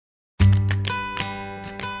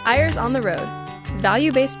Eyres on the Road,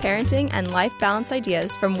 value-based parenting and life balance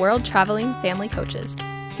ideas from world-traveling family coaches.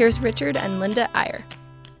 Here's Richard and Linda Eyre.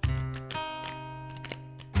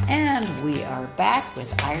 And we are back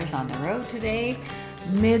with Eyres on the Road today,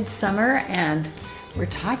 midsummer, and we're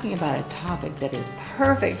talking about a topic that is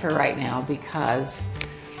perfect for right now because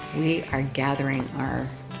we are gathering our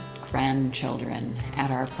grandchildren at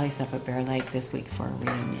our place up at Bear Lake this week for a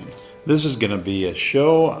reunion. This is going to be a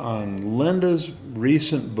show on Linda's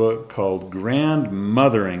recent book called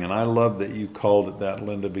Grandmothering, and I love that you called it that,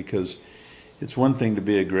 Linda, because it's one thing to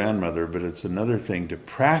be a grandmother, but it's another thing to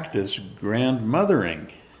practice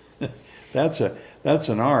grandmothering. That's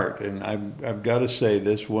an art, and I've got to say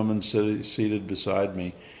this woman seated beside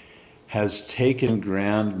me has taken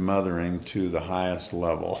grandmothering to the highest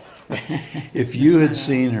level. If you had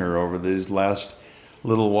seen her over these last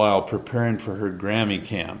little while preparing for her Grammy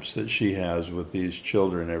camps that she has with these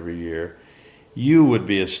children every year, you would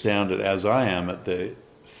be astounded, as I am, at the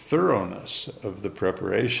thoroughness of the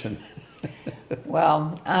preparation.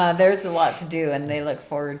 Well, there's a lot to do, and they look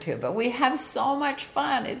forward to it. But we have so much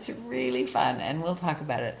fun. It's really fun, and we'll talk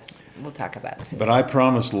about it. We'll talk about it today. But I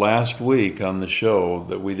promised last week on the show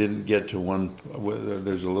that we didn't get to one.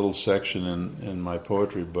 There's a little section in my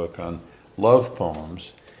poetry book on love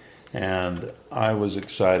poems, and I was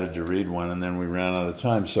excited to read one, and then we ran out of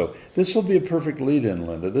time. So this will be a perfect lead-in,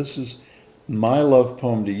 Linda. This is my love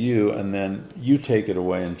poem to you, and then you take it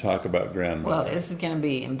away and talk about grandmother. Well, this is going to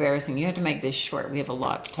be embarrassing. You have to make this short. We have a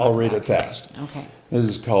lot to talk about. I'll read it fast. Okay. This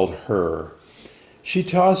is called Her. She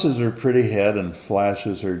tosses her pretty head and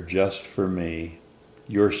flashes her just for me.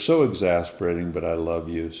 You're so exasperating, but I love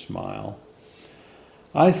you, smile.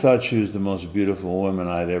 I thought she was the most beautiful woman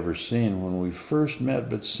I'd ever seen when we first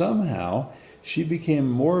met, but somehow she became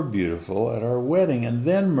more beautiful at our wedding, and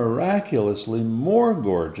then miraculously more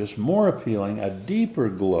gorgeous, more appealing, a deeper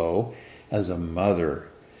glow as a mother.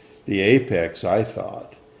 The apex, I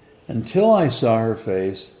thought, until I saw her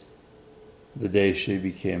face the day she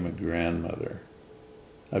became a grandmother.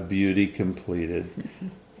 A beauty completed.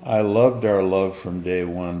 I loved our love from day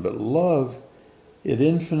one, but love it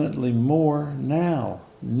infinitely more now.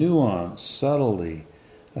 Nuance, subtlety,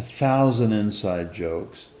 1,000 inside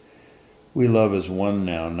jokes. We love as one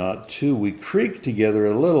now, not two. We creak together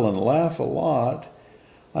a little and laugh a lot.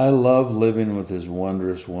 I love living with this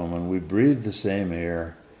wondrous woman. We breathe the same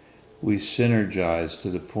air. We synergize to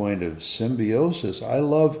the point of symbiosis. I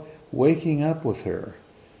love waking up with her,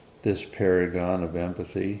 this paragon of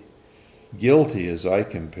empathy. Guilty as I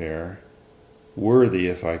compare, worthy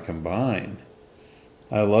if I combine.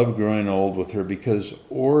 I love growing old with her because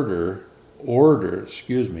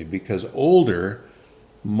because older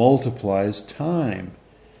multiplies time,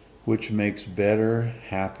 which makes better,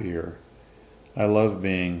 happier. I love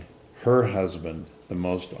being her husband, the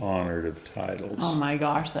most honored of titles. Oh my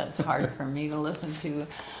gosh, that's hard for me to listen to.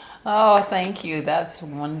 Oh, thank you. That's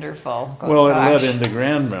wonderful. Well, it led into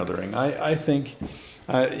grandmothering. I think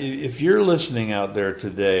if you're listening out there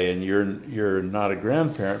today and you're not a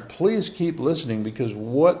grandparent, please keep listening, because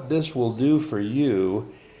what this will do for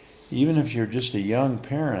you, even if you're just a young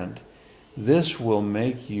parent, this will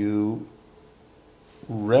make you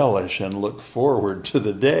relish and look forward to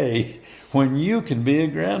the day when you can be a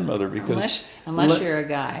grandmother. Because unless you're a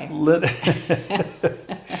guy.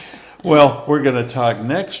 Well, we're going to talk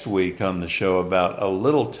next week on the show about a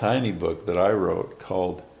little tiny book that I wrote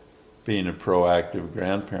called Being a Proactive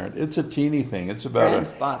Grandparent. It's a teeny thing. It's about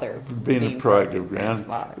being a proactive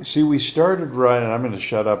grandfather. See, we started writing. I'm going to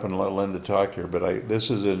shut up and let Linda talk here, but this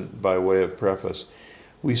is by way of preface.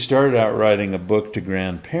 We started out writing a book to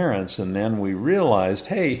grandparents, and then we realized,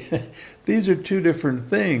 hey, these are two different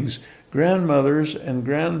things. Grandmothers and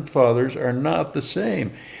grandfathers are not the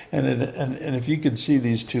same. And if you could see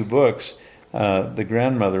these two books, the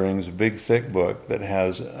Grandmothering is a big, thick book that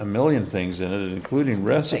has a million things in it, including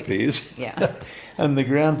recipes. Yeah. And the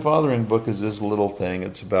Grandfathering book is this little thing.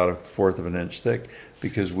 It's about 1/4 of an inch thick,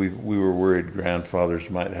 because we were worried grandfathers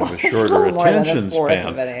might have a shorter attention span. It's a 1/4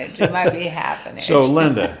 of an inch. It might be half an inch. So,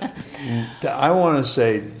 Linda, I want to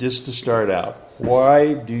say, just to start out,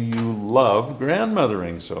 why do you love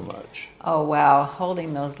grandmothering so much? Oh, wow.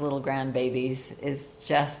 Holding those little grandbabies is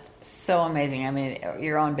just so amazing. I mean,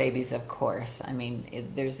 your own babies, of course. I mean,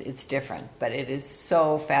 it's different, but it is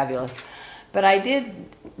so fabulous. But I did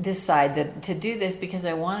decide to do this because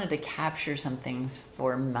I wanted to capture some things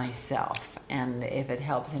for myself. And if it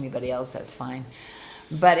helps anybody else, that's fine.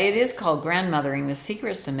 But it is called Grandmothering, the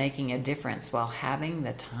Secrets to Making a Difference While Having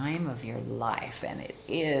the Time of Your Life. And it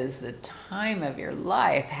is the time of your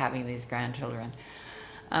life having these grandchildren.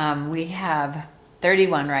 We have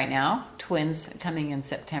 31 right now, twins coming in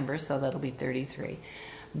September, so that'll be 33.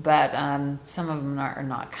 But some of them are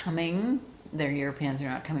not coming. Their Europeans are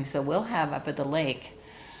not coming. So we'll have up at the lake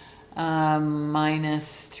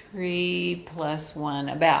 -3 + 1,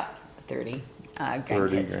 about 30 30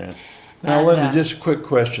 grandkids. grand. Now, And, Linda, just a quick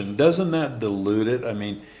question. Doesn't that dilute it? I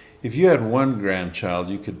mean, if you had one grandchild,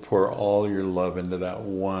 you could pour all your love into that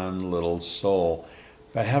one little soul.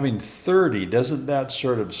 By having 30, doesn't that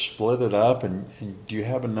sort of split it up? And do you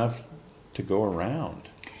have enough to go around?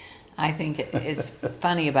 I think it's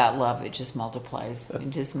funny about love. It just multiplies. It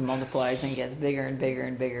just multiplies and gets bigger and bigger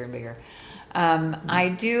and bigger and bigger.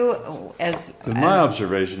 I do, My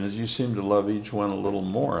observation is you seem to love each one a little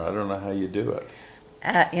more. I don't know how you do it.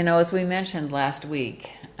 as we mentioned last week,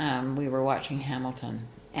 we were watching Hamilton,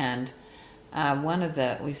 and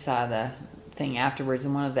we saw the thing afterwards,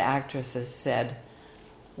 and one of the actresses said,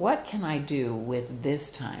 "What can I do with this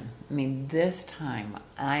time? I mean, this time,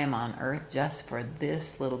 I am on earth just for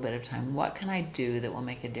this little bit of time. What can I do that will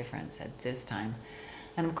make a difference at this time?"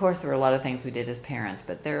 And of course, there were a lot of things we did as parents,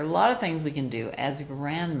 but there are a lot of things we can do as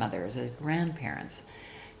grandmothers, as grandparents,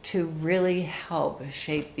 to really help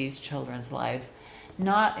shape these children's lives.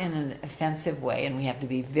 Not in an offensive way, and we have to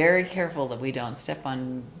be very careful that we don't step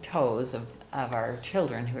on toes of our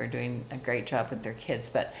children who are doing a great job with their kids,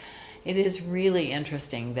 but it is really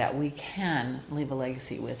interesting that we can leave a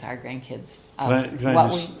legacy with our grandkids.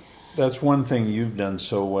 That's one thing you've done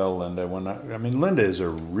so well, Linda. Linda is a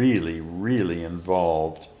really, really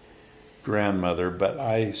involved grandmother, but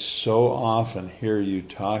I so often hear you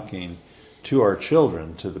talking to our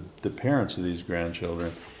children, to the parents of these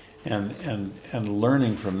grandchildren, and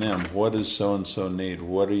learning from them, what does so-and-so need?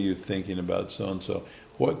 What are you thinking about so-and-so?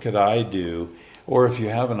 What could I do? Or if you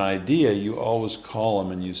have an idea, you always call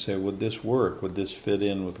them and you say, would this work? Would this fit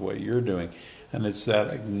in with what you're doing? And it's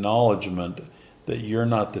that acknowledgement that you're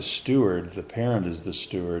not the steward, the parent is the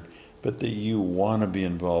steward, but that you want to be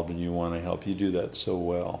involved and you want to help. You do that so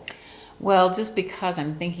well. Well, just because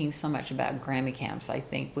I'm thinking so much about Grammy camps, I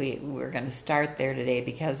think we're going to start there today,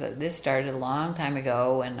 because this started a long time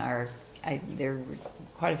ago, and there were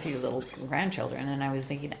quite a few little grandchildren, and I was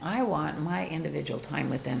thinking, I want my individual time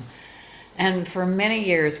with them. And for many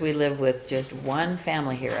years, we lived with just one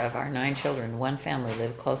family here. Of our 9 children, one family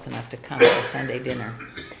lived close enough to come for Sunday dinner.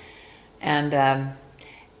 And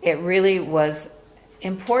it really was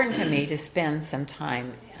important to me to spend some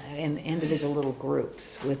time in individual little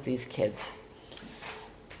groups with these kids.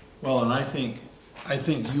 Well, and I think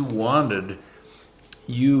you wanted,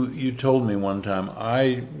 you told me one time,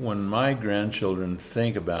 when my grandchildren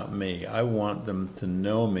think about me, I want them to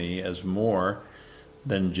know me as more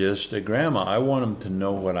than just a grandma. I want them to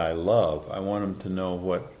know what I love. I want them to know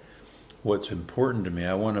what's important to me.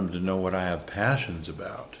 I want them to know what I have passions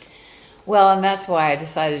about. Well, and that's why I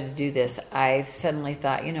decided to do this. I suddenly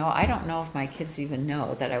thought, I don't know if my kids even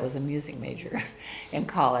know that I was a music major in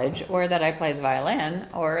college, or that I played the violin,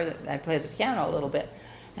 or that I played the piano a little bit.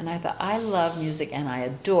 And I thought, I love music and I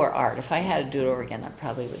adore art. If I had to do it over again, I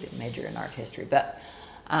probably would major in art history. But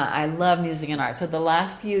I love music and art. So the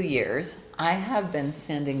last few years, I have been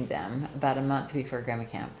sending them about a month before Grammy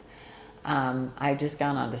Camp. I've just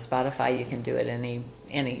gone onto Spotify. You can do it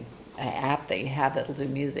any app that you have that'll do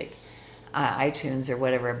music. iTunes or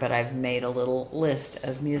whatever, but I've made a little list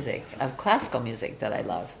of music, of classical music that I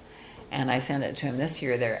love. And I send it to him. This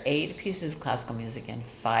year there are 8 pieces of classical music and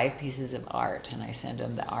 5 pieces of art, and I send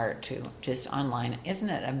him the art to just online. Isn't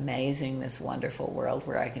it amazing, this wonderful world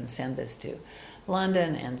where I can send this to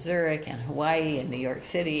London and Zurich and Hawaii and New York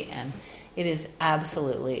City, and it is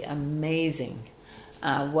absolutely amazing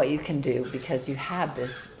what you can do because you have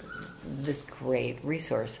this great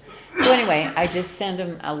resource. So anyway, I just send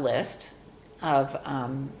them a list of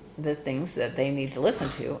the things that they need to listen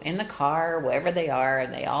to in the car, wherever they are,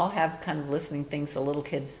 and they all have kind of listening things. The little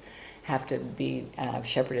kids have to be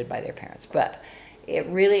shepherded by their parents. But it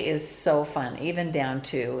really is so fun, even down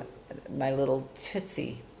to my little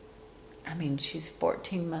Tootsie. I mean, she's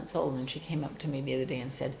 14 months old, and she came up to me the other day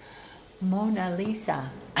and said, "Mona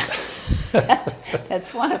Lisa."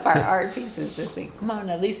 That's one of our art pieces this week,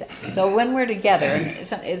 Mona Lisa. So when we're together, and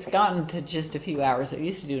it's gotten to just a few hours. I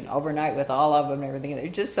used to do an overnight with all of them and everything.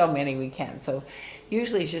 There's just so many we can. So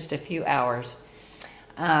usually it's just a few hours,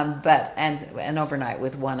 but an overnight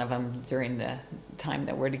with one of them during the time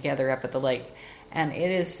that we're together up at the lake. And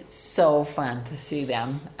it is so fun to see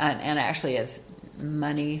them, and actually it's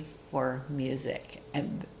money for music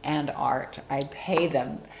and art. I pay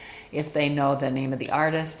them if they know the name of the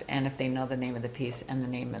artist, and if they know the name of the piece and the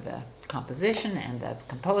name of the composition and the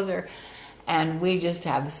composer. And we just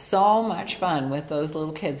have so much fun with those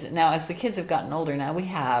little kids. Now, as the kids have gotten older, now we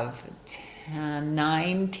have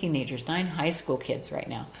 9 teenagers, 9 high school kids right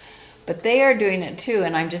now. But they are doing it too,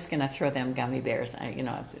 and I'm just going to throw them gummy bears.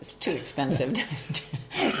 It's too expensive to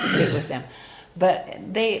do with them.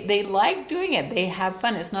 But they like doing it. They have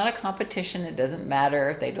fun. It's not a competition. It doesn't matter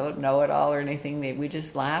if they don't know it all or anything. We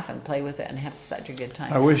just laugh and play with it and have such a good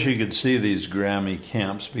time. I wish you could see these Grammy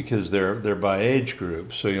camps because they're by age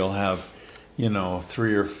group. So you'll have,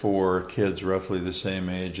 3 or 4 kids roughly the same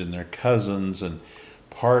age and their cousins. And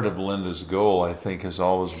part of Linda's goal, I think, has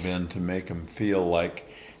always been to make them feel like,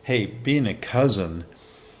 hey, being a cousin,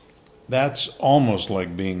 that's almost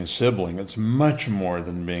like being a sibling. It's much more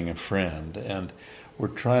than being a friend. And we're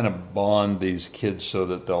trying to bond these kids so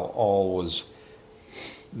that they'll always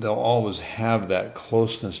have that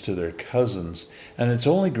closeness to their cousins. And it's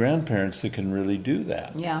only grandparents that can really do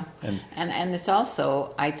that. Yeah. And it's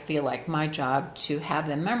also, I feel like, my job to have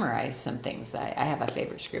them memorize some things. I have a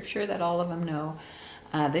favorite scripture that all of them know.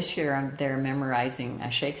 This year they're memorizing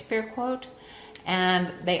a Shakespeare quote.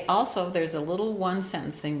 And there's a little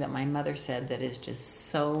one-sentence thing that my mother said that is just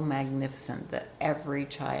so magnificent that every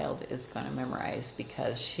child is going to memorize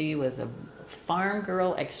because she was a farm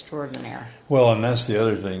girl extraordinaire. Well, and that's the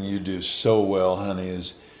other thing you do so well, honey,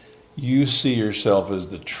 is you see yourself as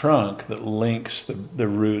the trunk that links the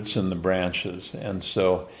roots and the branches. And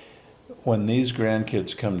so when these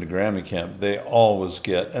grandkids come to Grammy Camp, they always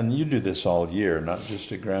get, and you do this all year, not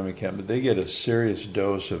just at Grammy Camp, but they get a serious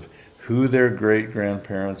dose of who their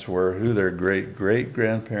great-grandparents were, who their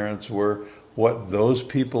great-great-grandparents were, what those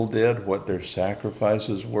people did, what their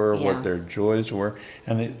sacrifices were, what their joys were.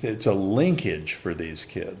 And it's a linkage for these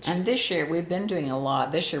kids. And this year, we've been doing a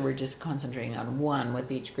lot. This year, we're just concentrating on one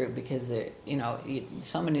with each group because,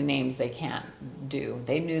 so many names they can't do.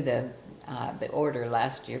 They knew the order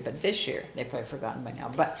last year, but this year, they've probably forgotten by now.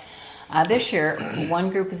 But this year, one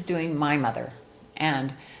group is doing my mother.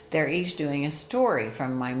 And they're each doing a story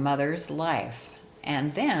from my mother's life.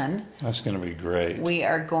 And then that's going to be great. We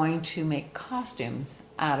are going to make costumes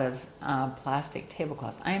out of plastic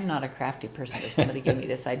tablecloths. I am not a crafty person, but somebody gave me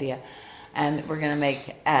this idea. And we're going to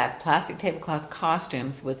make plastic tablecloth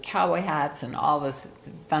costumes with cowboy hats and all this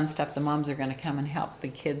fun stuff. The moms are going to come and help the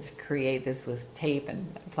kids create this with tape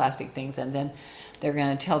and plastic things. And then they're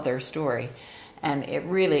going to tell their story. And it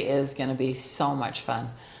really is going to be so much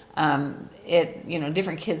fun.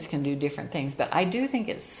 Different kids can do different things, but I do think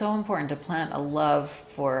it's so important to plant a love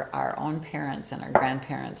for our own parents and our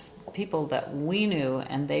grandparents, people that we knew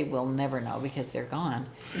and they will never know because they're gone,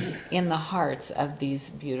 in the hearts of these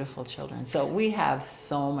beautiful children. So we have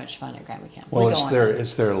so much fun at Grammy Camp. Well,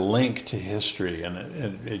 it's their link to history, and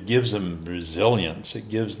it gives them resilience, it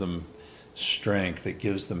gives them strength, it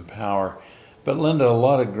gives them power. But Linda, a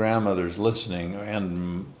lot of grandmothers listening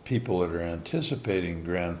and people that are anticipating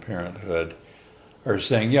grandparenthood are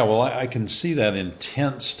saying, yeah, well, I can see that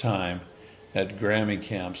intense time at Grammy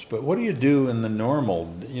camps, but what do you do in the normal,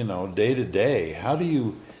 day to day? How do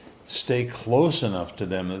you stay close enough to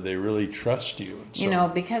them that they really trust you?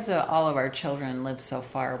 Because all of our children live so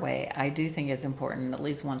far away, I do think it's important at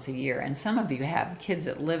least once a year. And some of you have kids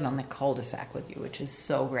that live on the cul-de-sac with you, which is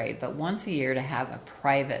so great. But once a year to have a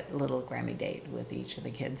private little Grammy date with each of the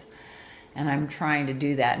kids. And I'm trying to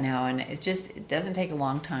do that now. And it doesn't take a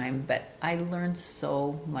long time, but I learned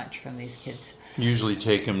so much from these kids. Usually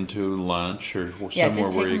take them to lunch or somewhere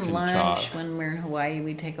just where take you them can lunch. talk. When we're in Hawaii,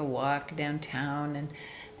 we take a walk downtown,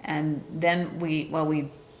 and then we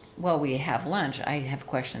have lunch. I have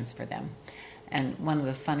questions for them, and one of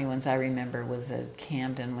the funny ones I remember was at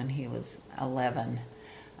Camden when he was 11.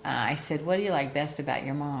 I said, "What do you like best about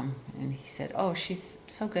your mom?" And he said, "Oh, she's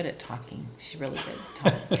so good at talking. She's really good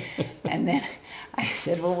at talking." And then I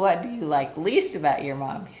said, "Well, what do you like least about your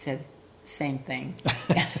mom?" He said, "Same thing."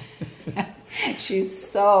 She's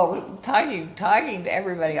so talking to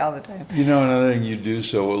everybody all the time. Another thing you do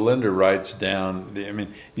Linda writes down.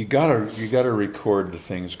 You gotta record the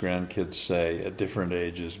things grandkids say at different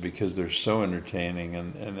ages because they're so entertaining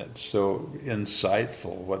and it's so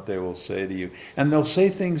insightful what they will say to you. And they'll say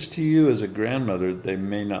things to you as a grandmother that they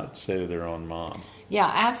may not say to their own mom.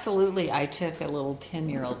 Yeah, absolutely. I took a little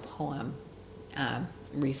 10-year-old poem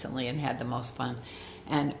recently and had the most fun.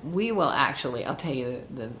 And we will actually, I'll tell you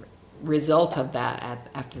the result of that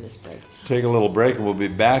after this break. Take a little break and we'll be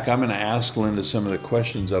back. I'm going to ask Linda some of the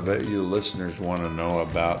questions I bet you listeners want to know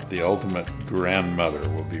about the ultimate grandmother.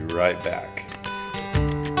 We'll be right back.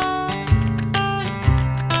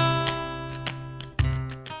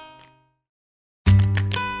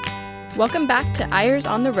 Welcome back to Eyres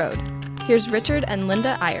on the Road. Here's Richard and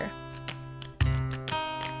Linda Eyre.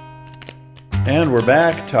 And we're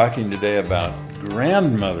back talking today about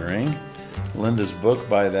grandmothering. Linda's book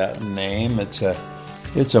by that name. It's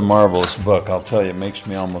a marvelous book. I'll tell you, it makes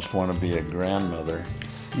me almost want to be a grandmother.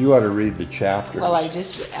 You ought to read the chapters. Well, I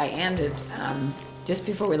ended, just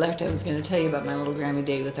before we left, I was going to tell you about my little Grammy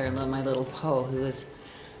date with my little Poe, who was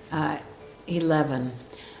 11.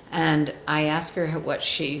 And I asked her what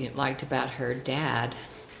she liked about her dad,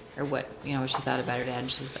 or what she thought about her dad.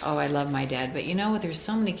 And she says, "Oh, I love my dad, but there's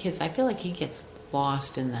so many kids. I feel like he gets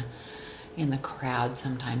lost in the crowd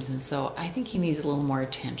sometimes, and so I think he needs a little more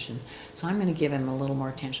attention. So I'm going to give him a little more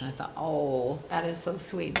attention." I thought, oh, that is so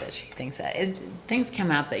sweet that she thinks that. Things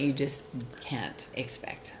come out that you just can't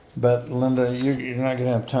expect. But Linda, you're not going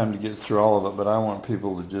to have time to get through all of it, but I want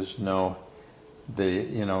people to just know the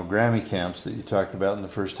Grammy camps that you talked about in the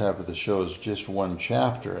first half of the show is just one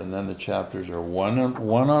chapter, and then the chapters are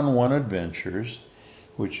one-on-one adventures,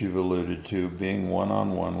 which you've alluded to, being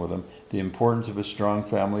one-on-one with them, the importance of a strong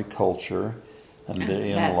family culture, and the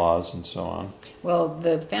in-laws and so on. Well,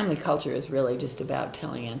 the family culture is really just about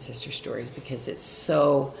telling ancestor stories because it's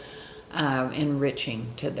so enriching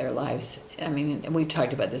to their lives. I mean, we've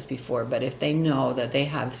talked about this before, but if they know that they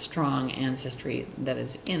have strong ancestry that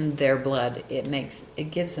is in their blood,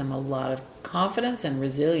 it gives them a lot of confidence and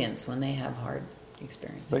resilience when they have hard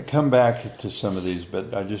experiences. But come back to some of these,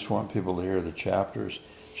 but I just want people to hear the chapters.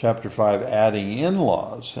 Chapter 5, adding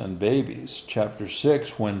in-laws and babies. Chapter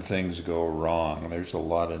 6, when things go wrong. There's a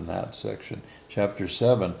lot in that section. Chapter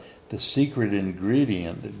 7, the secret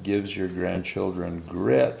ingredient that gives your grandchildren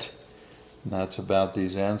grit. And that's about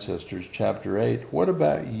these ancestors. Chapter 8, what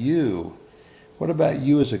about you? What about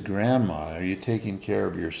you as a grandma? Are you taking care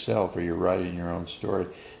of yourself? Are you writing your own story?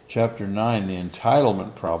 Chapter 9, the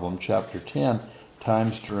entitlement problem. Chapter 10,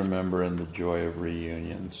 times to remember and the joy of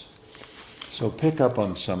reunions. So pick up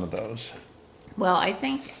on some of those. Well, I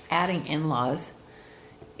think adding in-laws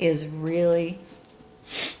is really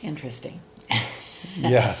interesting.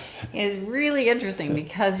 Yeah. It's really interesting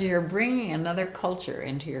because you're bringing another culture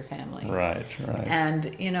into your family. Right.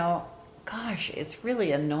 And, gosh, it's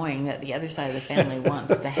really annoying that the other side of the family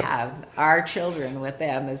wants to have our children with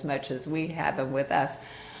them as much as we have them with us.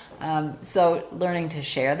 So learning to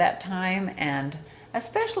share that time and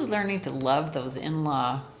especially learning to love those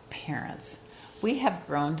in-law parents. We have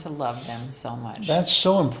grown to love them so much. That's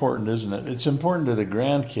so important, isn't it? It's important to the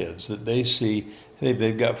grandkids that they see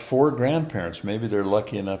they've got 4 grandparents. Maybe they're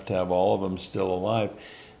lucky enough to have all of them still alive.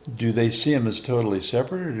 Do they see them as totally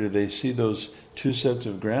separate, or do they see those 2 sets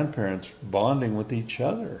of grandparents bonding with each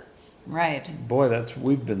other? Right. Boy,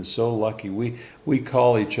 we've been so lucky. We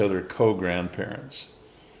call each other co-grandparents.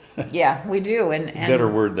 Yeah, we do. And better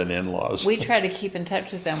word than in-laws. We try to keep in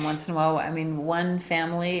touch with them once in a while. I mean, one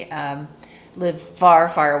family lived far,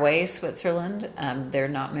 far away, Switzerland. They're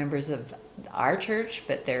not members of our church,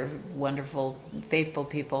 but they're wonderful, faithful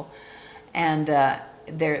people. And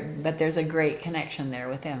there's a great connection there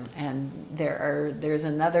with them. And there's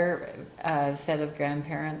another set of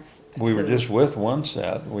grandparents. We were just with one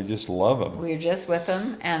set. We just love them. We were just with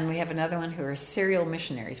them, and we have another one who are serial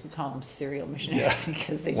missionaries. We call them serial missionaries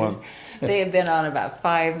because they have been on about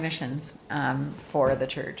 5 missions for the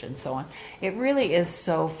church and so on. It really is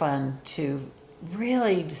so fun to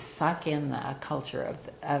really suck in the culture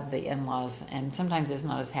of the in-laws, and sometimes it's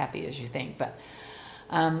not as happy as you think. But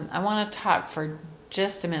I want to talk for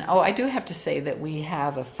just a minute. Oh, I do have to say that we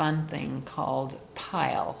have a fun thing called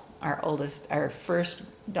Pile. Our first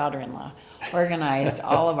daughter-in-law organized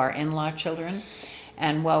all of our in-law children,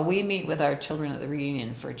 and while we meet with our children at the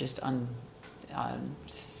reunion for just I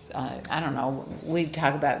don't know, we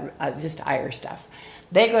talk about just Irish stuff.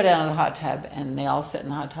 They go down to the hot tub and they all sit in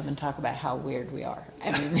the hot tub and talk about how weird we are.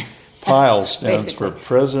 I mean, PILE stands for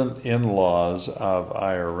Present In-Laws of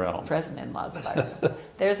IRL. Present In-Laws of IRL.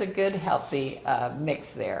 There's a good, healthy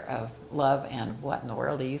mix there of love and what in the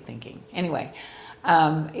world are you thinking? Anyway,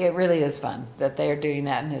 it really is fun that they're doing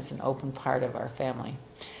that, and it's an open part of our family.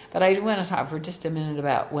 But I do want to talk for just a minute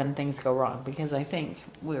about when things go wrong, because I think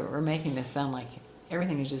we're making this sound like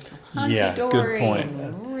everything is just hunky-dory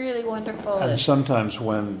and really wonderful. And sometimes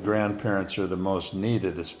when grandparents are the most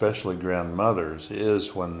needed, especially grandmothers,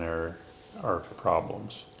 is when there are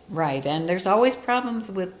problems. Right, and there's always problems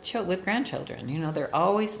with grandchildren. There are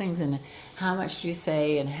always things in how much do you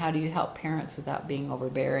say and how do you help parents without being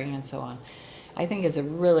overbearing and so on. I think is a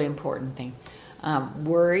really important thing.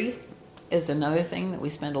 Worry is another thing that we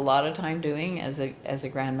spend a lot of time doing as a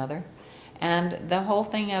grandmother. And the whole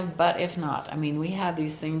thing of, but if not, I mean, we have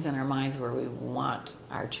these things in our minds where we want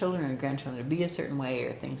our children and grandchildren to be a certain way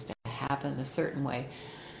or things to happen a certain way.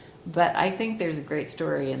 But I think there's a great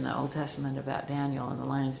story in the Old Testament about Daniel in the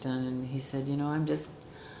lion's den, and he said,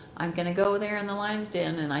 I'm going to go there in the lion's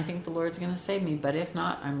den, and I think the Lord's going to save me, but if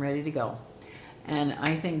not, I'm ready to go. And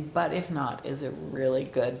I think "but if not" is a really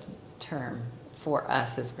good term for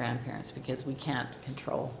us as grandparents, because we can't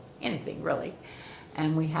control anything, really,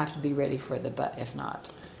 and we have to be ready for the "but if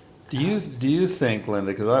not." Do you think,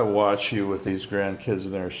 Linda, because I watch you with these grandkids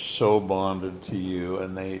and they're so bonded to you,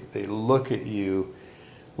 and they look at you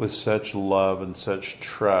with such love and such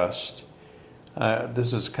trust.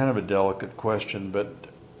 This is kind of a delicate question, but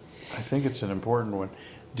I think it's an important one.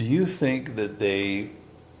 Do you think that they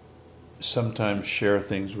sometimes share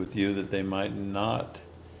things with you that they might not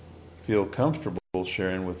feel comfortable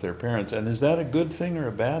sharing with their parents? And is that a good thing or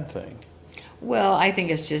a bad thing? Well, I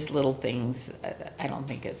think it's just little things. I don't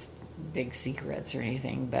think it's big secrets or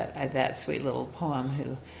anything, but that sweet little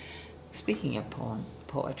poem speaking of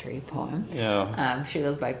poetry, yeah. She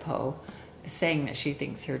goes by Poe, saying that she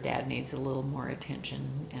thinks her dad needs a little more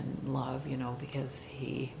attention and love, because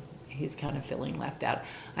he's kind of feeling left out.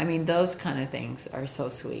 I mean, those kind of things are so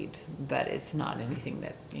sweet, but it's not anything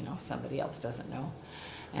that, somebody else doesn't know.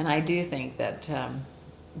 And I do think that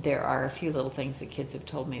there are a few little things that kids have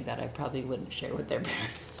told me that I probably wouldn't share with their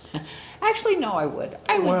parents. Actually, no, I would.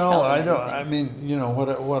 I would tell them I don't. anything. I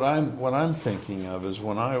mean, what I'm thinking of is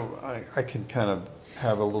when I can kind of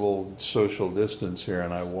have a little social distance here,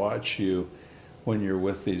 and I watch you when you're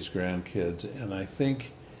with these grandkids, and I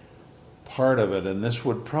think part of it, and this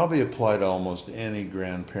would probably apply to almost any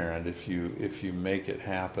grandparent if you make it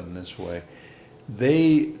happen this way,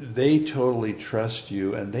 they totally trust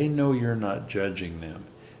you, and they know you're not judging them.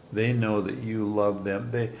 They know that you love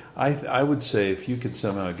them. I would say if you could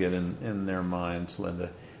somehow get in their minds,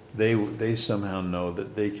 Linda, they somehow know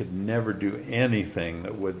that they could never do anything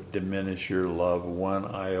that would diminish your love one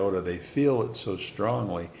iota. They feel it so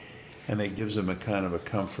strongly, and it gives them a kind of a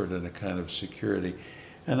comfort and a kind of security.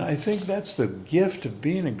 And I think that's the gift of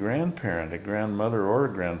being a grandparent, a grandmother or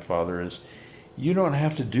a grandfather, is you don't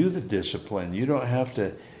have to do the discipline. You don't have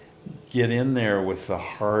to get in there with the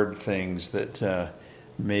hard things that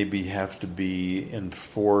maybe have to be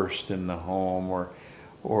enforced in the home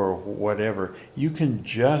or whatever. You can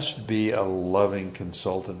just be a loving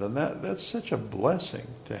consultant, and that's such a blessing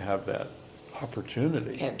to have that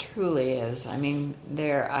opportunity. It truly is. I mean,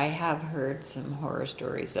 I have heard some horror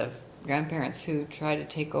stories of grandparents who try to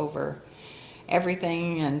take over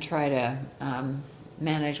everything and try to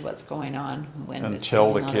manage what's going on and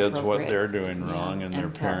tell the kids what they're doing wrong in their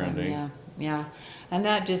parenting. Yeah, and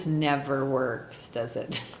that just never works, does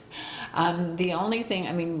it? The only thing,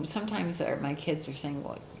 I mean, sometimes my kids are saying,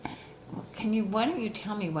 well, why don't you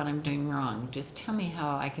tell me what I'm doing wrong? Just tell me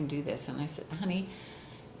how I can do this. And I said, honey,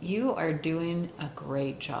 you are doing a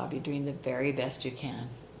great job. You're doing the very best you can.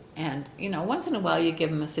 And, once in a while you give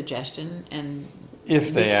them a suggestion, and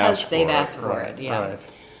if they ask for it. Because they've asked for it, yeah. Right.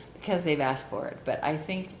 Because they've asked for it. But I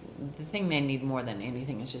think the thing they need more than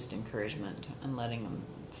anything is just encouragement and letting them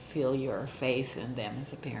feel your faith in them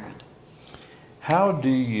as a parent. How do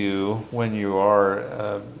you, when you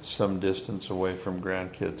are some distance away from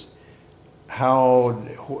grandkids, how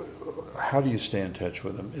do you stay in touch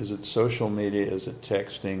with them? Is it social media? Is it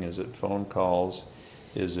texting? Is it phone calls?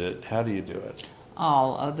 How do you do it?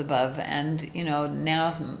 All of the above. And,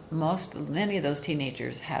 now many of those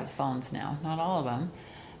teenagers have phones now. Not all of them,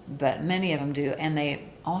 but many of them do. And they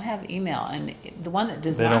all have email. And the one that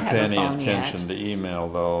does not have a phone yet... They don't pay any attention to email,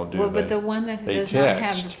 though, do they? Well, but the one that does not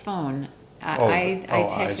have the phone, I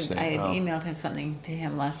emailed him something to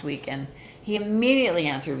him last week, and he immediately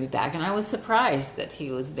answered me back. And I was surprised that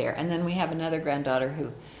he was there. And then we have another granddaughter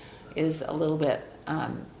who is a little bit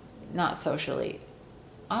not socially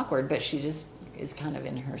awkward, but she just is kind of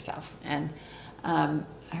in herself. And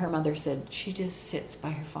her mother said she just sits by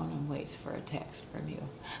her phone and waits for a text from you.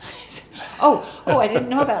 I said, I didn't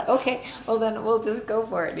know that. Okay, well then we'll just go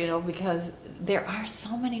for it, because there are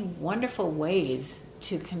so many wonderful ways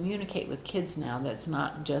to communicate with kids now that's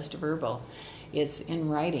not just verbal. It's in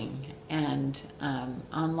writing and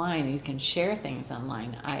online. You can share things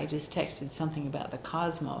online. I just texted something about the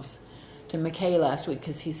cosmos to McKay last week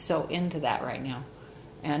because he's so into that right now.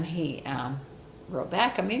 And he wrote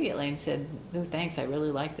back immediately and said, "Lou, thanks, I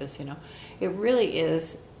really like this." It really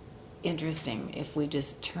is interesting if we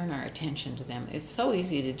just turn our attention to them. It's so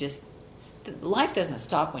easy to just, life doesn't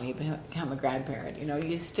stop when you become a grandparent.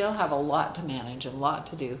 You still have a lot to manage, a lot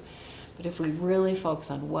to do. But if we really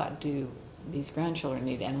focus on what do these grandchildren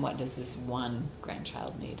need and what does this one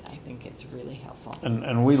grandchild need, I think it's really helpful.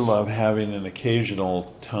 And we love having an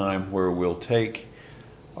occasional time where we'll take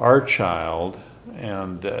our child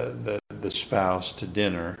and the spouse to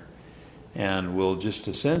dinner, and we'll just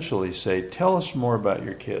essentially say, tell us more about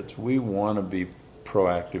your kids. We want to be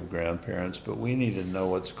proactive grandparents, but we need to know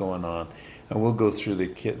what's going on. And we'll go through the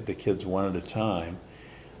kids one at a time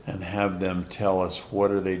and have them tell us,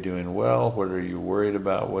 what are they doing well, what are you worried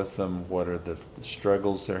about with them, what are the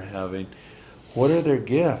struggles they're having, what are their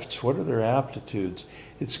gifts, what are their aptitudes.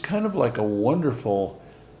 It's kind of like a wonderful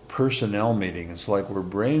personnel meeting. It's like we're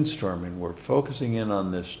brainstorming, we're focusing in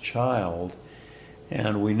on this child,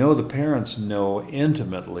 and we know the parents know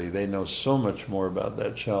intimately, they know so much more about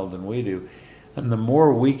that child than we do. And the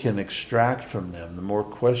more we can extract from them, the more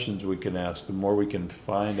questions we can ask, the more we can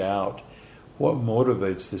find out what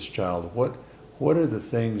motivates this child, what are the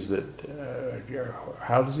things that,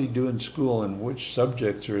 how does he do in school, and which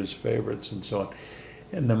subjects are his favorites, and so on.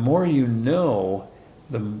 And the more you know,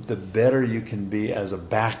 the better you can be as a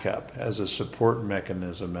backup, as a support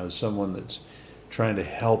mechanism, as someone that's trying to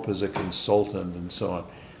help as a consultant, and so on.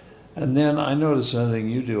 And then I notice something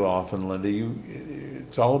you do often, Linda.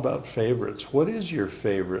 It's all about favorites. What is your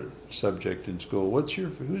favorite subject in school?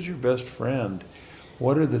 Who's your best friend?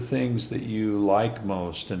 What are the things that you like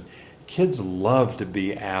most? And kids love to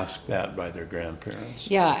be asked that by their grandparents.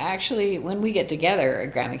 Yeah, actually, when we get together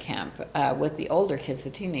at Grandma Camp with the older kids, the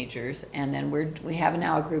teenagers, and then we have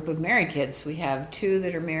now a group of married kids. We have 2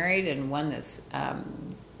 that are married and one that's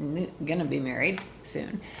going to be married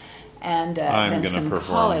soon. And I'm then going to some perform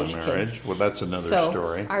college the marriage. kids. Well, that's another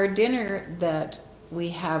story. Our dinner that we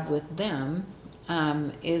have with them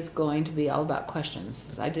is going to be all about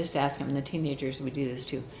questions. I just ask them, and the teenagers, we do this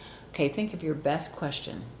too. Okay, think of your best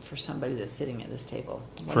question for somebody that's sitting at this table.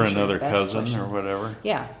 For another cousin or whatever?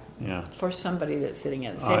 Yeah. Yeah. For somebody that's sitting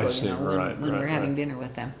at the I table, see. when we're having dinner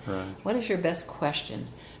with them. Right. What is your best question?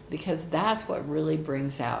 Because that's what really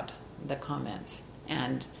brings out the comments.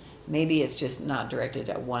 And maybe it's just not directed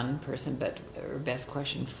at one person, but our best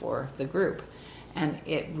question for the group. And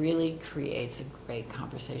it really creates a great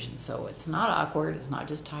conversation. So it's not awkward. It's not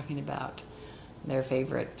just talking about their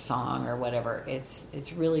favorite song or whatever. It's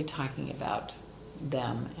really talking about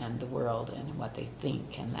them and the world and what they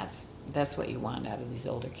think. And that's what you want out of these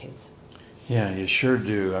older kids. Yeah, you sure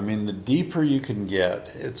do. I mean, the deeper you can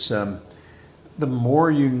get, it's the more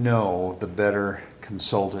you know, the better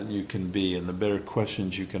consultant you can be and the better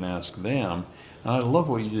questions you can ask them. And I love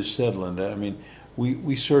what you just said, Linda. I mean,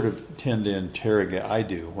 we sort of tend to interrogate. I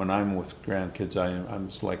do. When I'm with grandkids,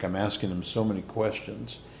 I'm asking them so many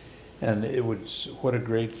questions. And what a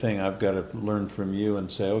great thing. I've got to learn from you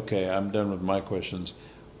and say, okay, I'm done with my questions.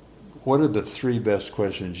 What are the 3 best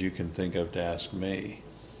questions you can think of to ask me?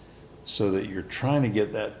 So that you're trying to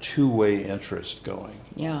get that two-way interest going.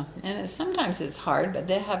 Yeah, and sometimes it's hard, but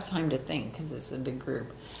they have time to think because it's a big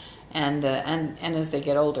group. And as they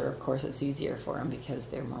get older, of course, it's easier for them because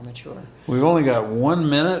they're more mature. We've only got 1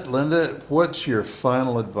 minute. Linda, what's your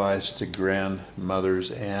final advice to grandmothers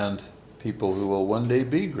and people who will one day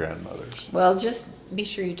be grandmothers? Well, just be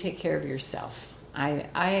sure you take care of yourself.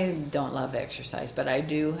 I don't love exercise, but I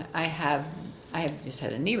do. I have just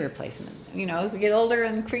had a knee replacement. You know, we get older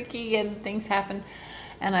and creaky and things happen.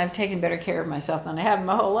 And I've taken better care of myself than I have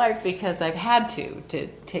my whole life because I've had to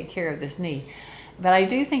take care of this knee. But I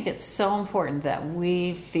do think it's so important that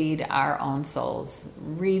we feed our own souls,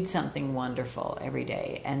 read something wonderful every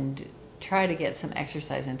day, and try to get some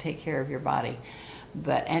exercise and take care of your body,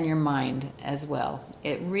 and your mind as well.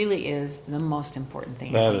 It really is the most important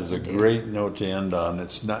thing. That is a great note to end on.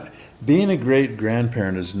 It's not being a great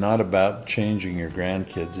grandparent is not about changing your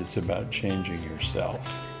grandkids. It's about changing yourself.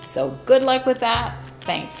 So good luck with that.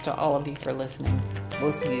 Thanks to all of you for listening.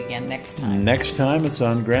 We'll see you again next time. Next time it's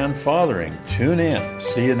on grandfathering. Tune in.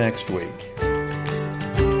 See you next week.